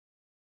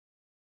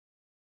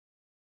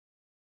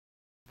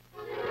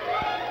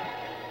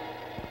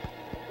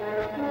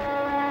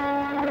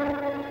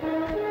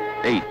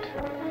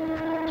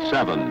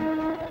7,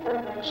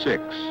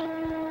 6,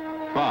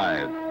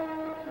 5,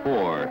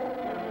 4,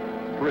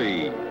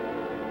 3,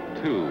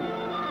 2.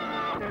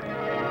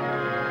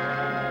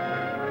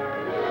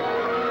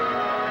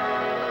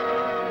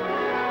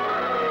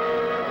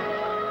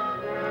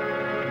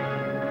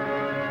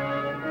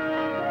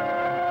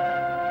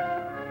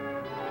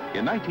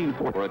 In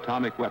 1904,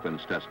 atomic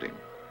weapons testing.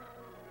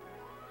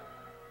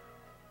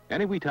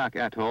 Enewetak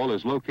Atoll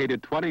is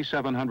located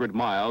 2,700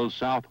 miles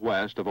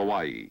southwest of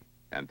Hawaii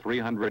and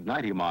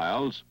 390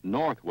 miles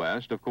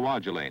northwest of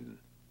Kwajalein.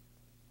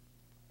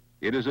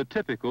 It is a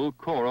typical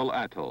coral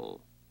atoll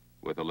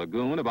with a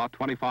lagoon about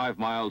 25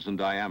 miles in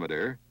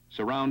diameter,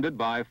 surrounded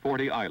by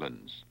 40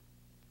 islands.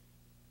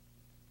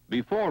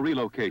 Before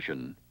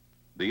relocation,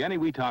 the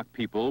Enewetak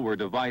people were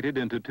divided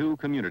into two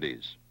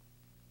communities.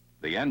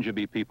 The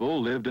Enjabi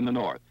people lived in the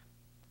north,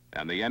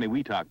 and the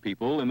Enewetak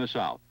people in the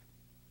south.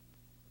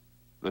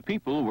 The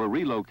people were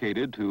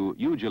relocated to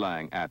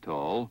Ujilang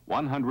Atoll,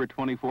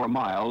 124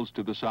 miles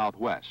to the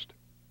southwest.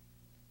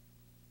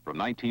 From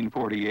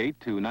 1948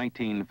 to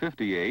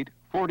 1958,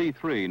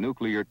 43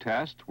 nuclear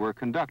tests were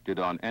conducted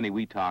on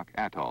Enewetak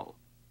Atoll.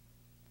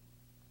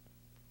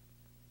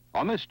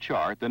 On this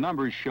chart, the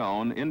numbers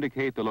shown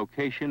indicate the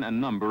location and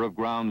number of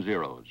ground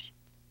zeros.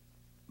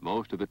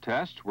 Most of the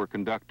tests were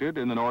conducted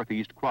in the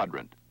northeast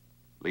quadrant,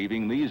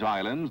 leaving these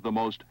islands the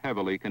most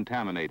heavily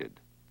contaminated.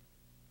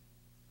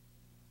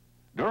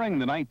 During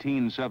the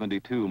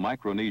 1972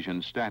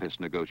 Micronesian status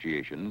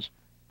negotiations,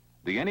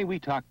 the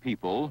Enewetak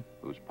people,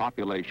 whose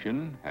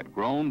population had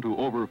grown to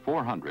over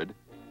 400,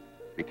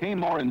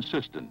 became more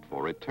insistent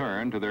for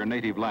return to their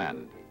native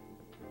land.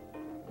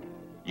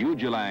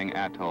 Ujilang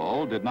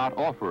Atoll did not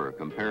offer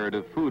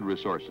comparative food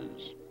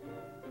resources,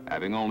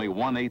 having only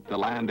 1/8 the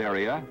land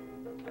area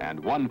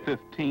and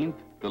 1/15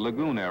 the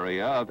lagoon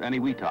area of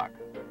Enewetak.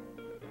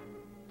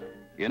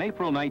 In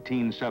April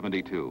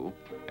 1972,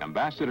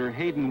 Ambassador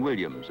Hayden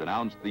Williams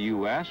announced the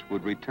U.S.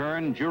 would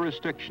return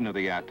jurisdiction of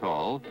the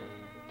atoll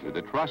to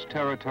the Trust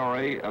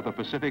Territory of the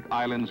Pacific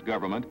Islands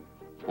government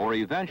for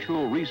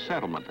eventual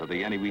resettlement of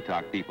the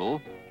Enewetak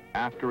people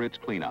after its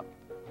cleanup.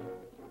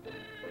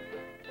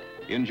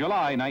 In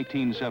July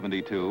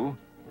 1972,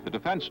 the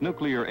Defense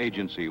Nuclear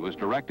Agency was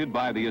directed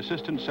by the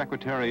Assistant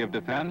Secretary of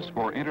Defense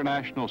for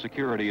International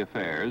Security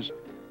Affairs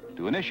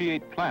to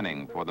initiate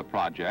planning for the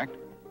project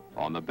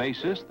on the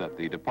basis that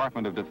the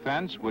Department of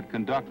Defense would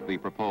conduct the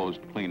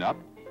proposed cleanup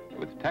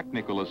with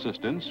technical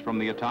assistance from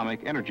the Atomic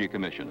Energy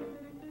Commission.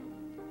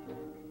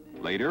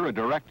 Later, a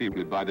directive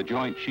issued by the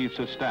Joint Chiefs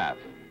of Staff,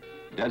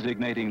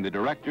 designating the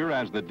director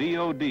as the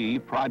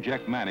DoD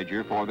project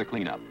manager for the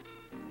cleanup.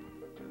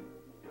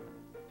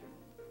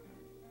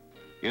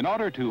 In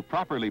order to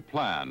properly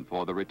plan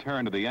for the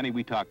return of the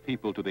Enewetak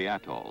people to the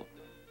atoll,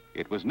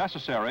 it was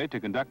necessary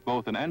to conduct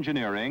both an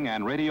engineering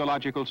and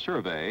radiological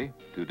survey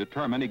to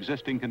determine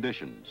existing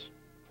conditions.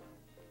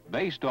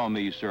 Based on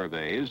these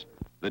surveys,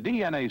 the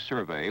DNA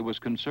survey was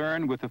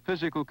concerned with the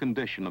physical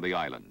condition of the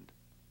island.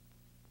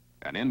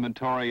 An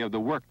inventory of the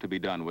work to be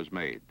done was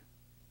made,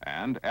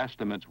 and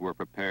estimates were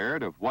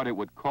prepared of what it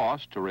would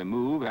cost to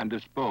remove and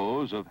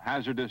dispose of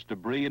hazardous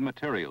debris and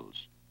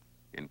materials,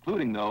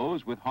 including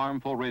those with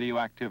harmful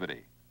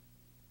radioactivity.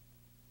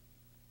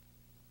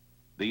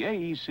 The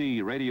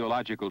AEC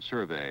Radiological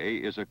Survey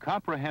is a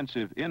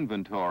comprehensive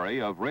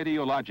inventory of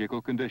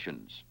radiological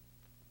conditions.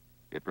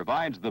 It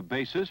provides the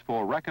basis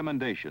for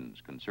recommendations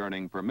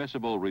concerning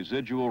permissible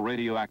residual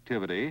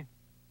radioactivity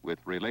with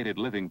related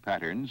living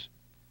patterns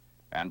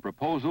and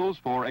proposals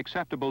for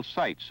acceptable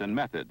sites and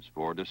methods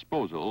for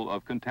disposal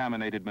of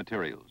contaminated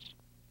materials.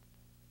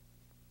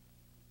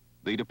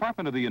 The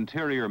Department of the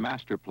Interior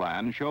Master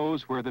Plan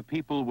shows where the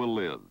people will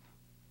live,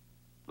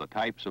 the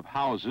types of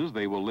houses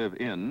they will live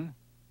in,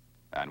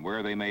 and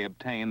where they may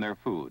obtain their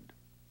food.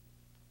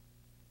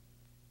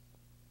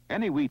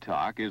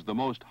 Enewetak is the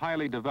most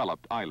highly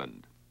developed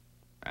island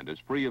and is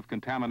free of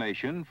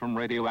contamination from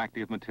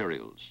radioactive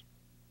materials.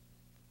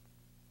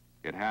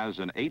 It has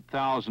an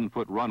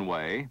 8,000-foot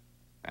runway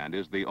and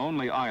is the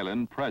only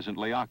island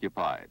presently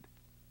occupied.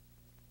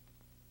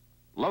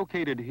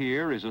 Located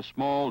here is a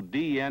small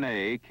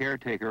DNA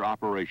caretaker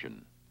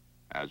operation,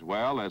 as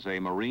well as a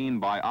marine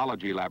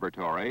biology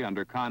laboratory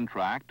under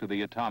contract to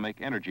the Atomic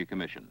Energy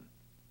Commission.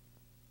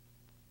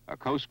 A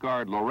Coast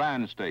Guard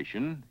Loran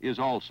station is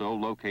also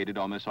located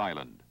on this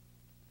island.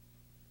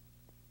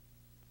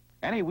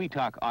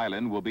 Enewetak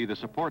Island will be the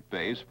support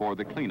base for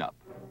the cleanup.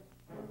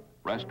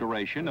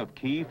 Restoration of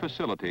key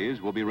facilities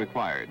will be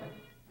required.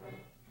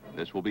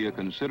 This will be a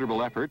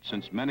considerable effort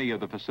since many of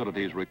the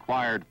facilities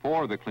required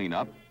for the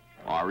cleanup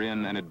are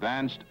in an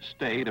advanced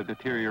state of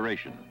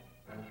deterioration.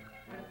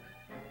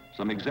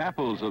 Some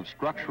examples of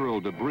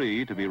structural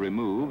debris to be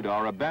removed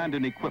are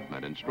abandoned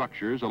equipment and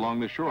structures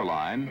along the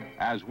shoreline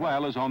as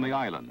well as on the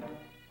island.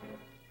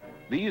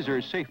 These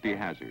are safety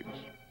hazards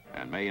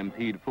and may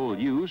impede full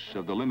use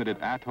of the limited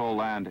atoll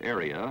land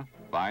area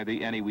by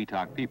the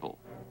Enewetak people.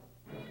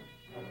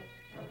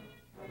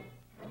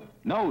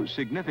 No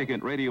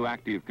significant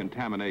radioactive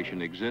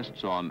contamination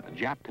exists on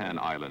Japtan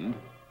Island,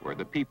 where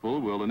the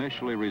people will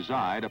initially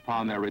reside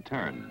upon their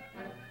return.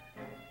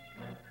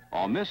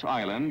 On this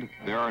island,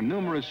 there are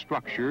numerous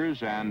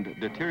structures and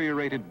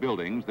deteriorated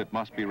buildings that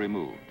must be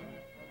removed.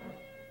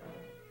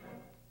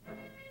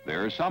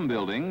 There are some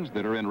buildings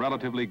that are in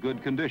relatively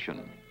good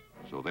condition,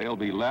 so they'll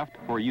be left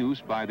for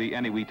use by the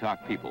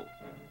Enewetak people.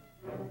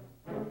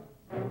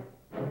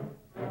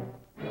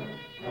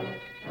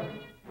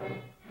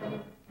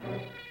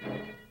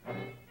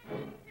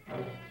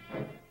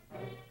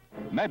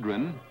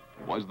 Medrin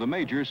was the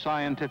major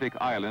scientific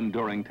island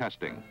during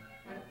testing.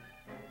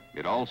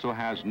 It also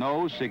has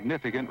no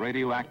significant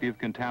radioactive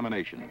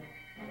contamination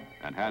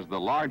and has the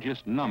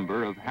largest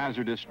number of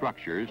hazardous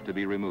structures to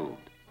be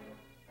removed.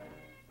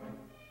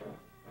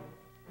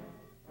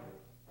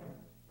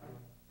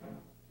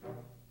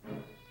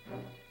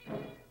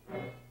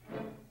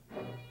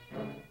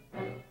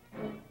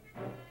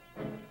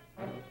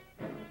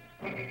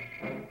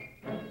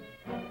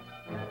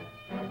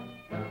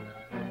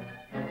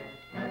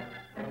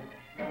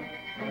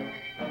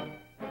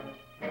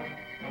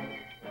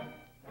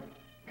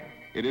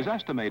 It is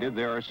estimated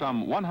there are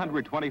some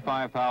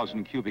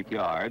 125,000 cubic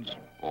yards,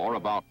 or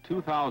about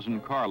 2,000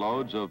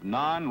 carloads of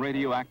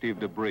non-radioactive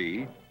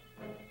debris,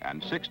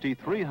 and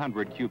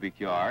 6,300 cubic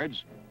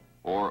yards,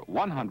 or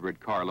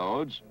 100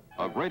 carloads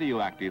of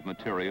radioactive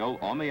material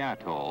on the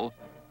atoll,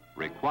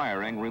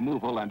 requiring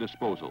removal and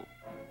disposal.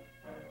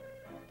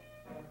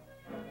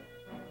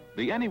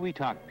 The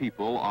Enewetak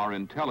people are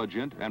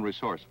intelligent and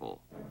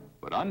resourceful,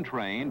 but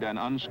untrained and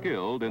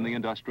unskilled in the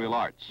industrial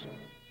arts.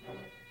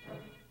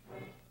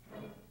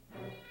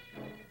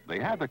 They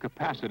have the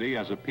capacity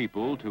as a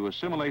people to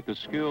assimilate the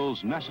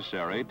skills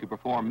necessary to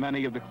perform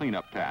many of the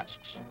cleanup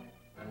tasks.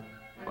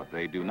 But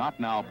they do not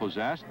now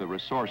possess the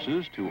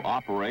resources to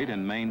operate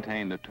and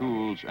maintain the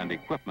tools and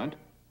equipment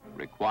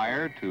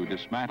required to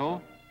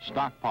dismantle,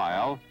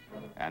 stockpile,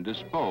 and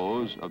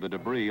dispose of the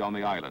debris on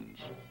the islands.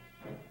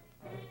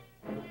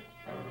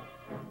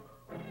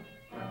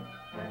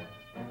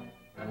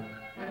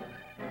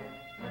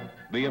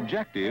 The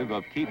objective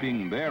of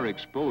keeping their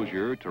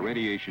exposure to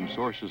radiation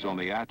sources on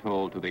the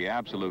atoll to the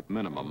absolute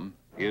minimum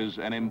is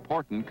an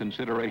important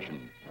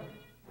consideration,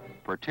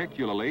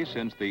 particularly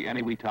since the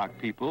Enewetak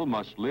people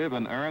must live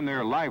and earn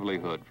their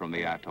livelihood from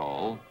the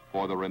atoll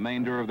for the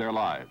remainder of their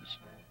lives.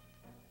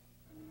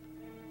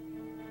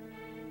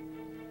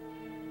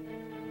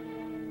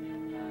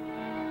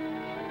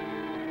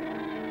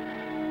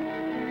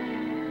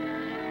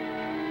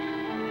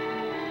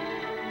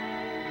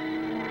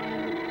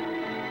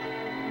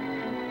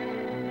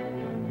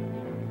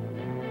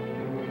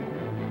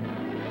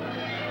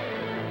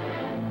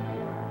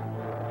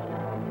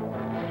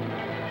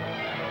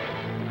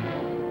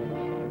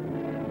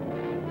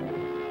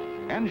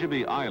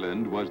 Engebi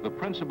Island was the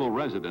principal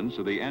residence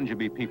of the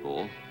Engebi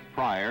people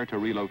prior to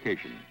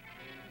relocation.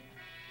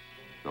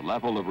 The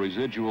level of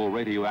residual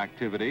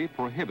radioactivity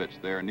prohibits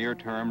their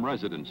near-term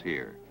residence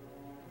here.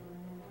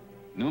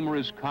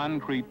 Numerous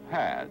concrete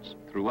pads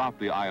throughout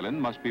the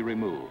island must be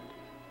removed,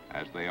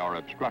 as they are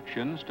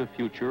obstructions to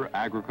future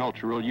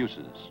agricultural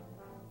uses.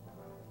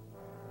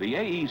 The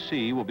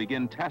AEC will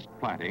begin test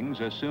plantings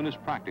as soon as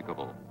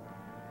practicable.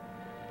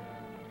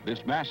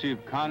 This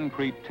massive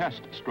concrete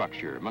test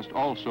structure must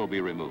also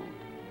be removed.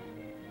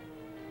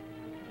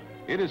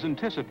 It is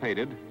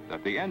anticipated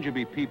that the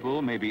Engebi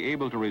people may be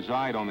able to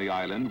reside on the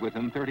island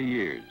within 30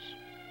 years,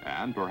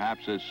 and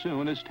perhaps as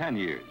soon as 10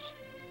 years.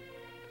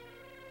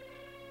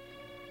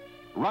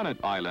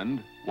 Runnet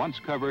Island, once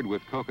covered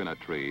with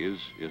coconut trees,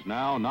 is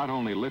now not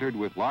only littered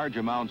with large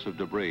amounts of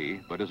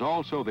debris, but is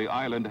also the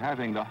island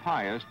having the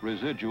highest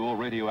residual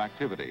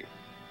radioactivity.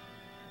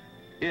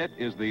 It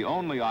is the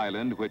only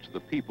island which the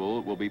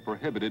people will be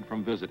prohibited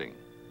from visiting.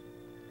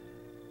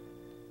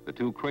 The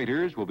two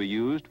craters will be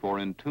used for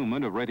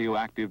entombment of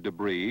radioactive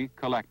debris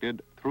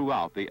collected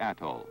throughout the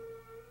atoll.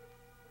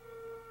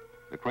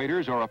 The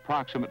craters are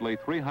approximately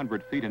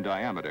 300 feet in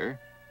diameter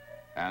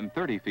and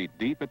 30 feet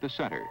deep at the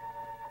center.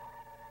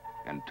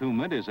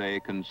 Entombment is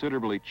a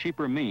considerably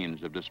cheaper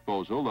means of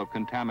disposal of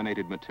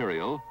contaminated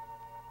material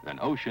than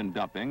ocean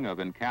dumping of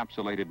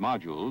encapsulated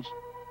modules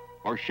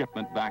or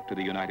shipment back to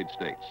the United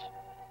States.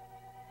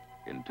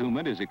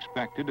 Entombment is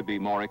expected to be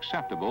more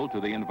acceptable to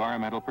the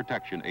Environmental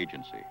Protection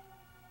Agency.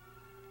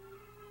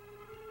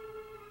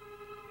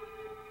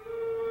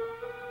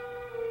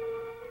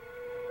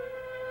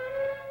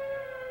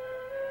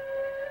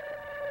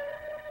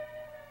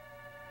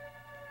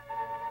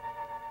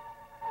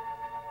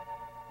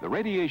 The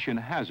radiation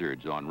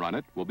hazards on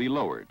Runnet will be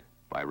lowered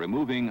by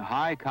removing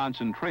high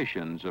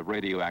concentrations of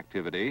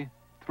radioactivity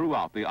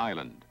throughout the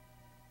island.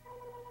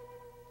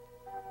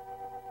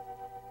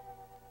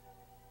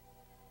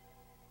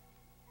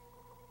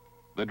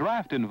 The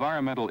draft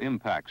environmental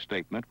impact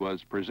statement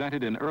was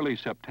presented in early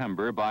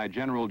September by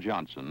General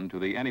Johnson to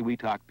the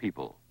Enewetak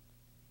people,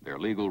 their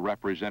legal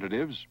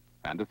representatives,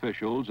 and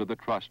officials of the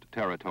trust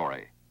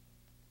territory.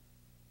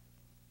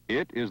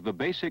 It is the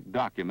basic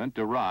document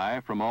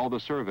derived from all the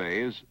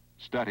surveys,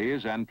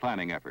 studies, and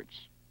planning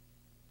efforts.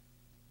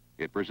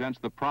 It presents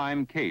the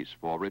prime case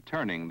for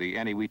returning the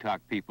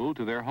Enewetak people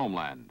to their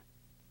homeland,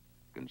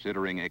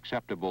 considering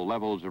acceptable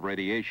levels of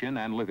radiation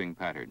and living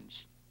patterns.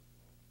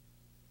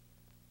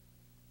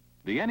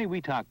 The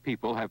Enewetak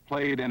people have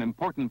played an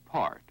important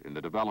part in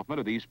the development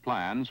of these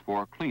plans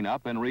for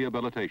cleanup and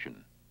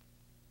rehabilitation.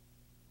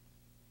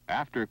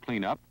 After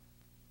cleanup,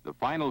 the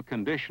final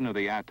condition of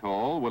the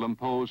atoll will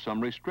impose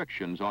some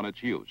restrictions on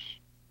its use.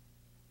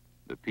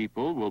 The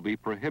people will be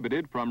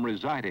prohibited from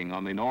residing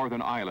on the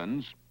northern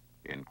islands,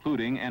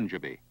 including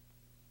Engebi.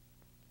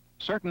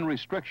 Certain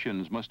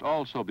restrictions must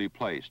also be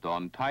placed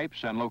on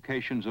types and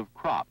locations of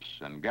crops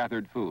and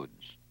gathered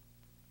foods.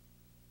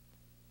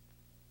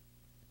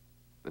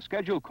 The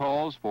schedule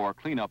calls for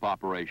cleanup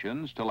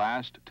operations to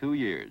last 2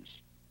 years.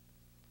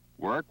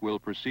 Work will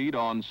proceed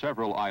on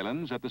several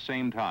islands at the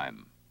same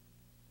time.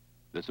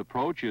 This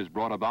approach is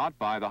brought about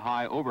by the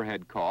high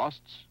overhead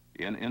costs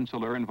in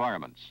insular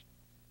environments.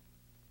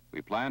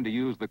 We plan to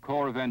use the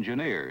Corps of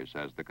Engineers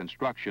as the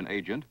construction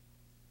agent,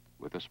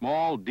 with a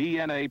small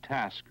DNA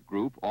task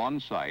group on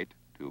site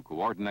to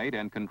coordinate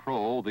and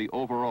control the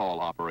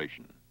overall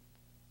operation.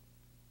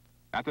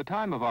 At the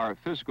time of our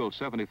fiscal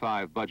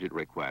 75 budget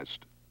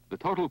request, the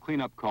total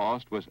cleanup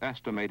cost was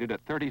estimated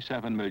at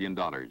 $37 million.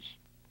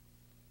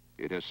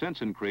 It has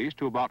since increased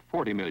to about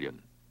 $40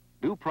 million,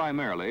 due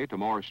primarily to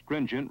more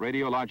stringent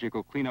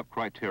radiological cleanup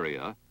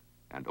criteria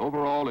and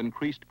overall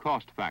increased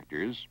cost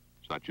factors,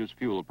 such as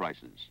fuel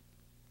prices.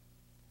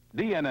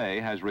 DNA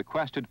has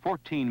requested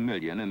 $14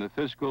 million in the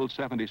fiscal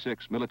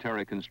 76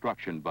 military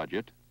construction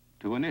budget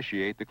to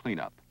initiate the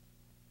cleanup.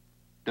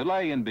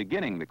 Delay in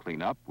beginning the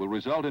cleanup will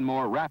result in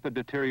more rapid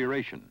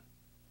deterioration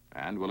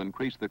and will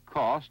increase the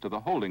cost of the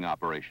holding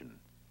operation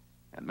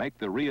and make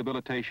the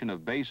rehabilitation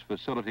of base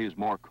facilities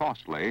more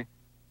costly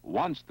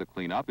once the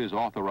cleanup is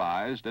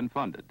authorized and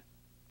funded.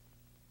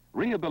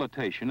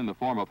 Rehabilitation in the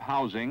form of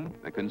housing,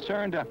 the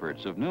concerned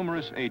efforts of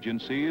numerous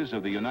agencies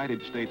of the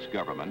United States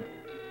government,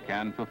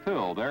 can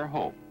fulfill their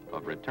hope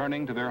of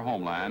returning to their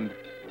homeland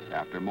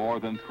after more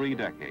than 3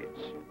 decades.